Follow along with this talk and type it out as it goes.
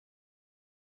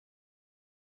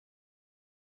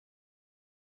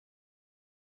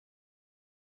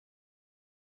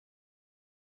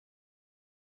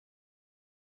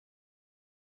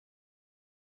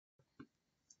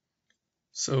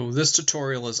So this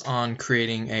tutorial is on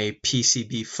creating a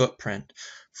PCB footprint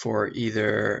for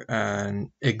either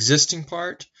an existing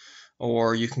part,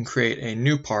 or you can create a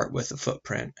new part with a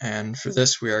footprint. And for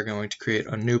this we are going to create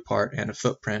a new part and a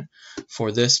footprint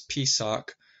for this PSOC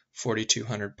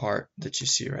 4200 part that you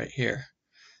see right here.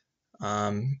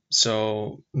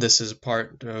 So this is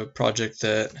a project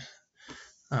that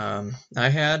I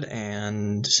had,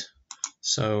 and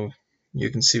so you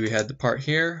can see we had the part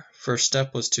here. First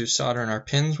step was to solder in our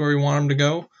pins where we want them to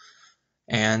go,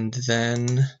 and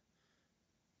then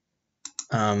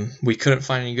we couldn't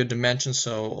find any good dimensions,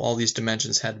 so all these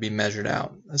dimensions had to be measured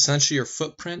out. Essentially, your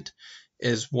footprint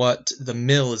is what the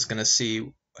mill is going to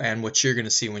see and what you're going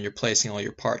to see when you're placing all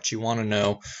your parts. You want to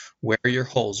know where your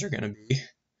holes are going to be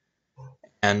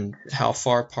and how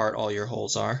far apart all your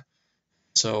holes are.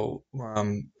 So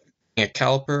a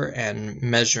caliper and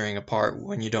measuring a part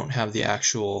when you don't have the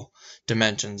actual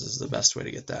dimensions is the best way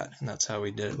to get that, and that's how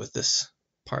we did it with this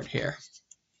part here.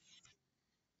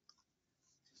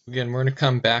 Again, we're going to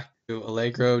come back to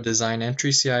Allegro Design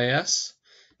Entry CIS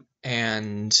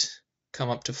and come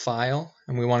up to File,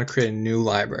 and we want to create a new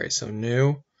library. So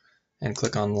New, and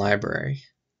click on Library.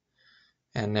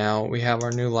 And now we have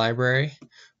our new library.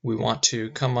 We want to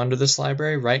come under this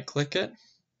library, right click it,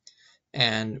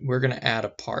 and we're going to add a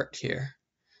part here.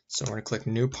 So we're going to click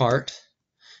New Part,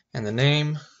 and the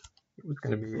name is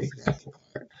going to be Example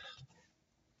Part.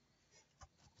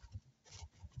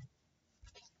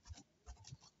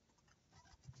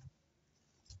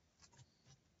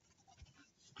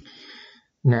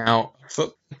 Now,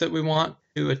 footprint that we want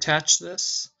to attach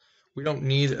this, we don't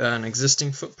need an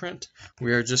existing footprint.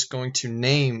 We are just going to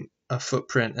name a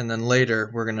footprint, and then later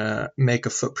we're going to make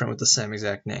a footprint with the same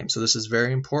exact name. So this is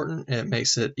very important. It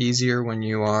makes it easier when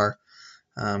you are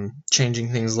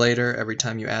changing things later. Every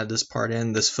time you add this part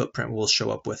in, this footprint will show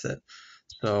up with it.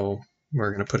 So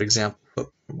we're going to put example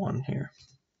footprint 1 here.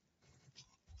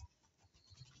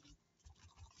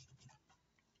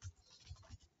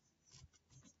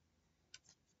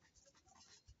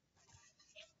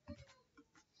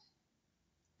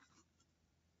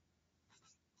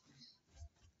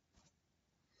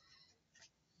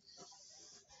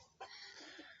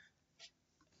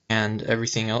 And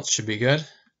everything else should be good.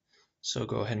 So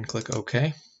go ahead and click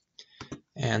OK.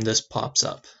 And this pops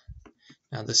up.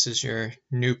 Now this is your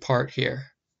new part here.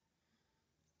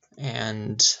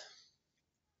 And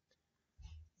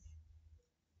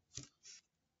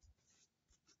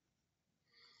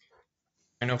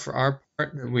I know for our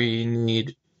part that we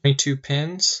need 22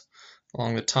 pins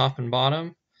along the top and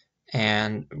bottom,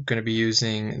 and I'm going to be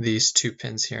using these 2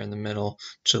 pins here in the middle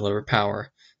to deliver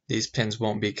power. These pins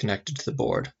won't be connected to the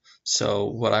board. So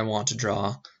what I want to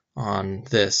draw on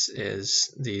this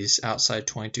is these outside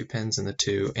 22 pins and the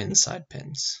 2 inside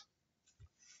pins.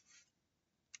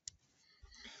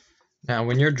 Now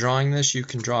when you're drawing this, you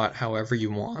can draw it however you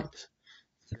want.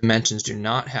 The dimensions do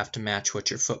not have to match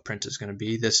what your footprint is going to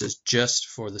be. This is just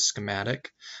for the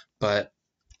schematic, but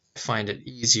I find it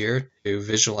easier to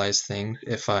visualize things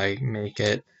if I make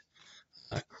it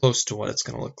close to what it's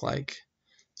going to look like.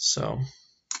 So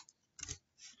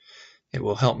it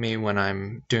will help me when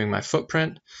I'm doing my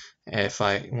footprint.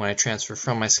 When I transfer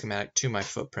from my schematic to my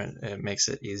footprint, it makes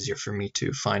it easier for me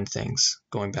to find things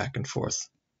going back and forth.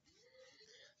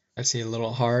 I see a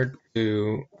little hard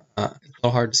to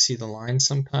see the lines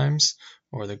sometimes,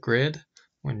 or the grid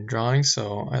when drawing,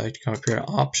 so I like to come up here to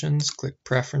Options, click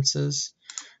Preferences,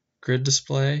 Grid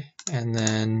Display, and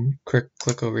then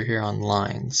click over here on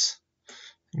Lines,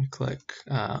 and click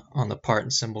on the part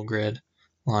and symbol grid,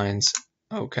 Lines,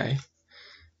 OK.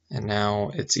 And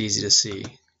now it's easy to see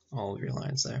all of your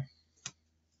lines there.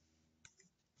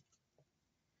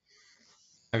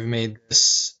 I've made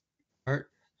this part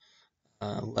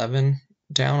 11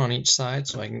 down on each side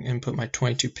so I can input my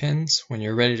 22 pins. When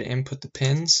you're ready to input the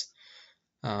pins,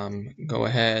 go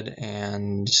ahead,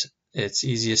 and it's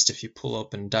easiest if you pull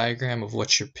open a diagram of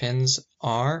what your pins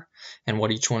are and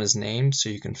what each one is named so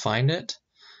you can find it.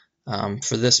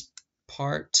 For this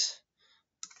part,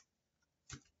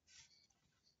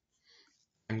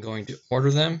 I'm going to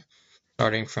order them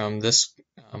starting from this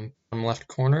bottom left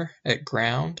corner at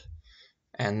ground,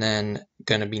 and then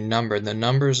going to be numbered. The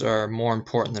numbers are more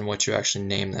important than what you actually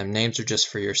name them. Names are just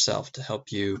for yourself to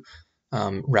help you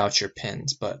route your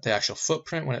pins, but the actual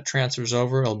footprint, when it transfers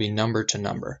over, it'll be number to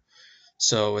number.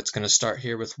 So it's going to start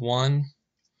here with 1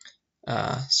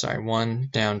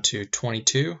 down to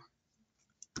 22.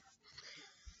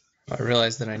 I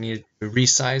realized that I needed to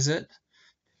resize it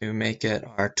to make it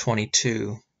our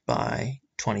 22 by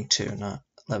 22, not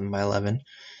 11 by 11.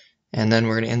 And then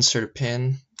we're going to insert a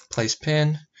pin, place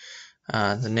pin.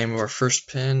 The name of our first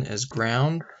pin is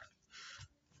ground.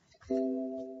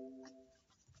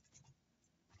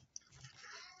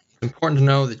 It's important to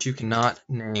know that you cannot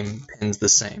name pins the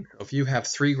same. So if you have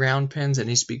 3 ground pins, it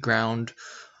needs to be ground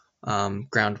 1,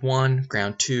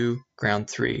 ground 2, ground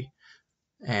 3.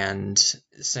 And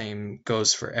same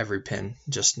goes for every pin.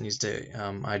 Just needs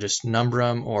to I just number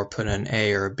them or put an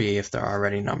A or a B if they're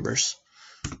already numbers.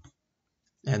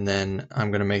 And then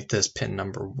I'm going to make this pin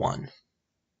number 1.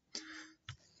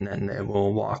 And then it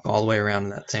will walk all the way around in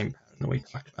that same pattern that we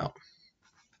talked about.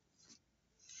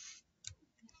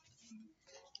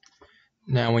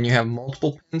 Now when you have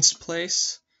multiple pins to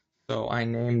place, so I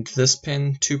named this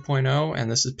pin 2.0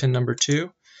 and this is pin number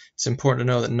 2, it's important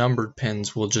to know that numbered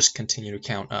pins will just continue to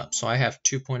count up. So I have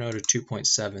 2.0 to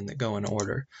 2.7 that go in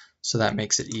order, so that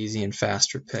makes it easy and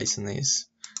faster placing these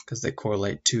because they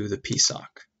correlate to the PSOC.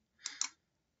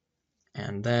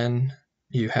 And then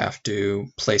you have to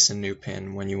place a new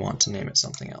pin when you want to name it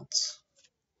something else.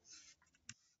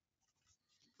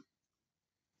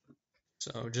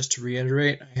 So just to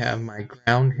reiterate, I have my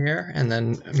ground here, and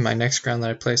then my next ground that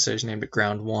I placed, I just named it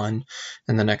ground 1,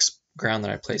 and the next ground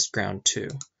that I placed, ground 2.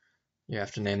 You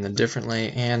have to name them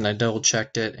differently, and I double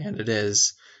checked it, and it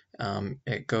is.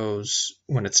 It goes,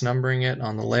 when it's numbering it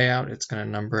on the layout, it's going to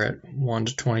number it 1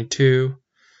 to 22,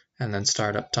 and then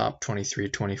start up top 23,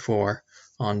 24,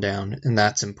 on down, and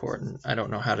that's important. I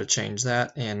don't know how to change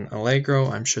that in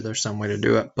Allegro. I'm sure there's some way to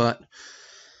do it, but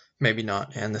maybe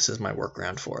not, and this is my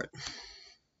workaround for it.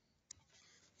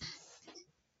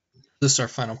 This is our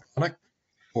final product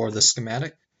for the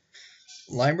schematic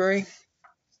library,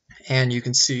 and you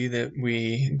can see that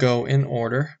we go in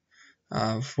order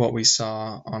of what we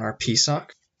saw on our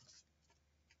PSOC,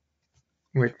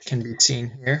 which can be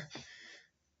seen here.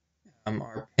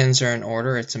 Our pins are in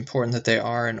order. It's important that they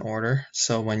are in order,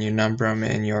 so when you number them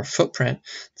in your footprint,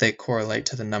 they correlate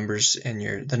to the numbers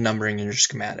in the numbering in your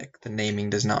schematic. The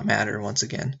naming does not matter once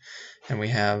again. And we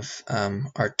have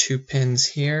our 2 pins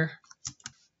here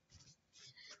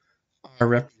are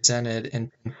represented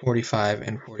in pin 45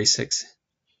 and 46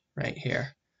 right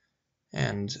here.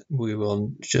 And we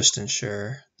will just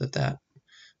ensure that that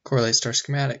correlates to our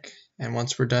schematic. And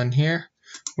once we're done here,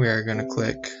 we are going to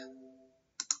click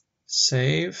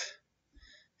Save.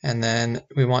 And then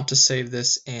we want to save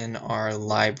this in our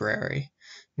library.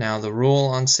 Now the rule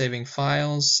on saving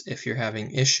files, if you're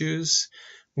having issues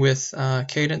with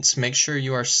Cadence, make sure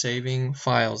you are saving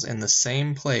files in the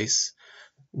same place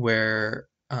where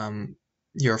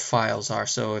your files are.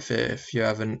 So if you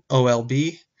have an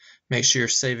OLB, make sure you're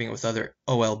saving it with other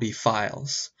OLB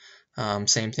files.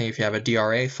 Same thing if you have a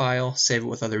DRA file, save it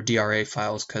with other DRA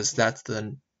files, because that's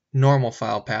the normal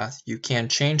file path. You can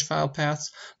change file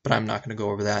paths, but I'm not going to go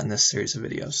over that in this series of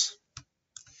videos.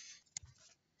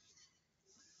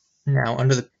 Now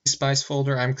under the PSpice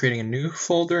folder, I'm creating a new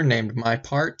folder named My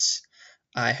Parts.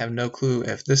 I have no clue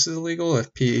if this is illegal,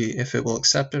 if it will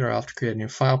accept it, or I'll have to create a new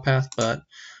file path, but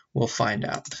we'll find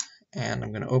out. And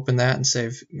I'm going to open that and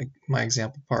save my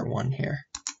example part 1 here.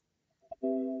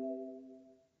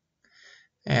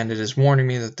 And it is warning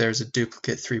me that there's a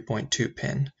duplicate 3.2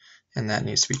 pin, and that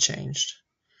needs to be changed.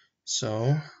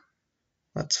 So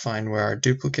let's find where our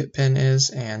duplicate pin is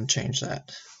and change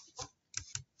that.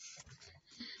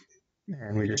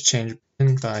 And we just change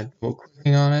pin by double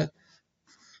clicking on it.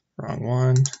 Wrong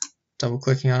one. Double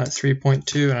clicking on it,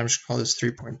 3.2, and I'm just going to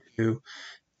call this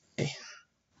 3.2A.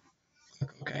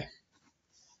 Click OK.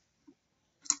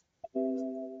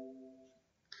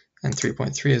 And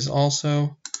 3.3 is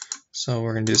also, so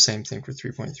we're going to do the same thing for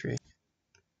 3.3.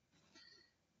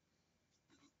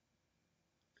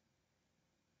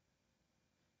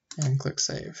 And click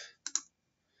Save.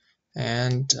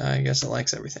 And I guess it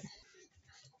likes everything.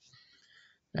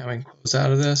 Now we can close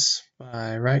out of this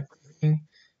by right-clicking,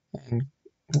 and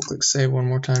we'll click Save one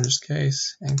more time just in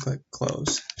case, and click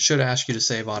Close. It should ask you to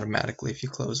save automatically if you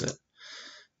close it.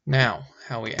 Now,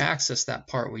 how we access that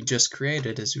part we just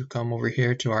created is we come over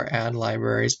here to our Add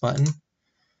Libraries button,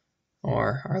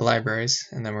 or our libraries,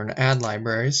 and then we're going to add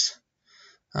libraries.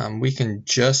 We can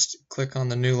just click on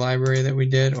the new library that we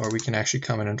did, or we can actually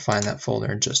come in and find that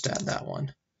folder and just add that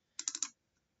one.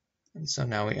 And so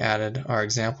now we added our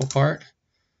example part,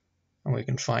 and we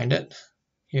can find it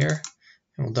here,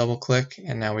 and we'll double click,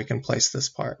 and now we can place this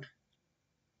part.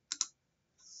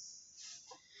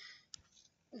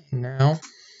 Now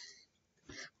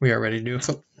we are ready to do a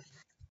footprint.